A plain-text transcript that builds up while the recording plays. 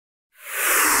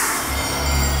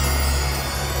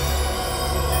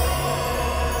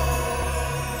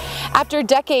After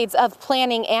decades of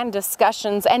planning and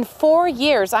discussions and 4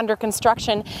 years under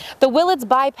construction, the Willits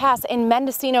Bypass in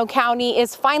Mendocino County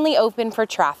is finally open for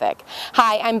traffic.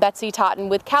 Hi, I'm Betsy Totten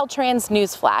with Caltrans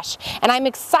Newsflash, and I'm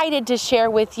excited to share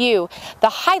with you the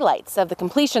highlights of the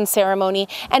completion ceremony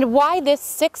and why this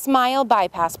 6-mile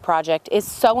bypass project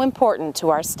is so important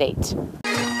to our state.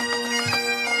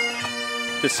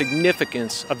 The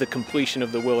significance of the completion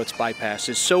of the Willits Bypass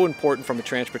is so important from a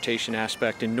transportation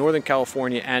aspect in Northern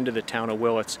California and to the town of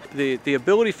Willits. The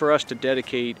ability for us to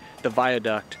dedicate the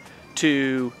viaduct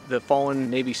to the fallen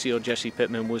Navy SEAL Jesse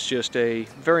Pittman was just a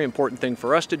very important thing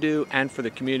for us to do and for the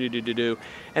community to do.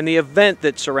 And the event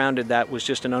that surrounded that was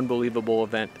just an unbelievable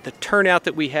event. The turnout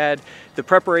that we had, the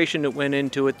preparation that went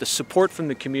into it, the support from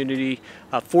the community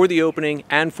for the opening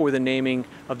and for the naming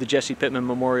of the Jesse Pittman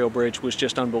Memorial Bridge was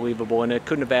just unbelievable, and it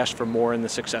couldn't have asked for more in the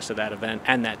success of that event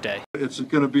and that day. It's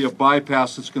going to be a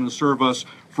bypass that's going to serve us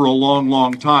for a long,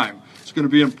 long time. It's going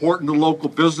to be important to local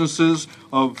businesses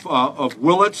of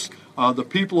Willits. The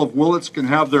people of Willits can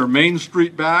have their main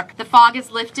street back. The fog is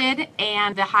lifted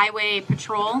and the highway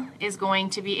patrol is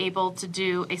going to be able to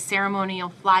do a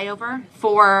ceremonial flyover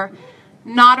for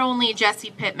not only Jesse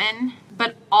Pittman,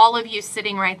 but all of you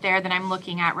sitting right there that I'm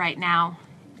looking at right now,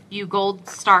 you Gold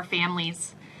Star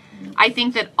families. I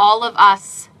think that all of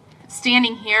us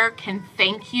standing here can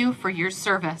thank you for your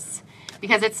service,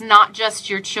 because it's not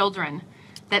just your children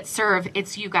that serve,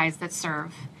 it's you guys that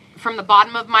serve. From the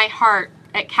bottom of my heart,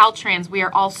 at Caltrans, we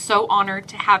are all so honored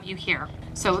to have you here.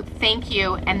 So thank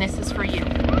you, and this is for you.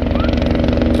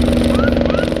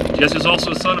 Jesse is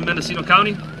also a son of Mendocino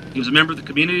County. He was a member of the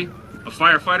community, a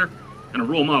firefighter, and a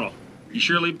role model. He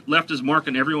surely left his mark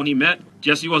on everyone he met.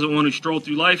 Jesse wasn't one who strolled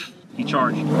through life, he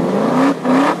charged.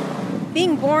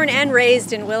 Being born and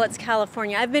raised in Willits,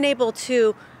 California, I've been able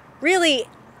to really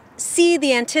see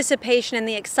the anticipation and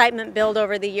the excitement build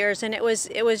over the years, and it was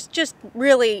just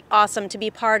really awesome to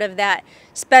be part of that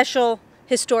special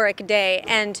historic day,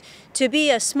 and to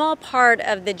be a small part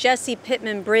of the Jesse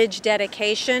Pittman Bridge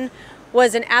dedication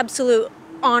was an absolute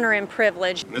honor and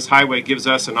privilege. This highway gives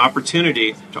us an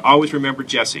opportunity to always remember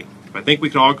Jesse. I think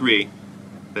we can all agree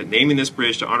that naming this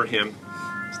bridge to honor him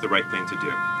is the right thing to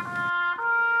do.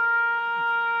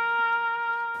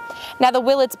 Now, the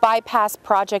Willits Bypass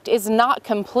project is not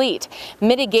complete.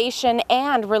 Mitigation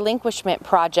and relinquishment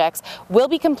projects will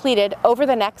be completed over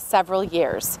the next several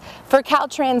years. For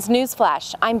Caltrans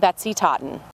Newsflash, I'm Betsy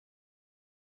Totten.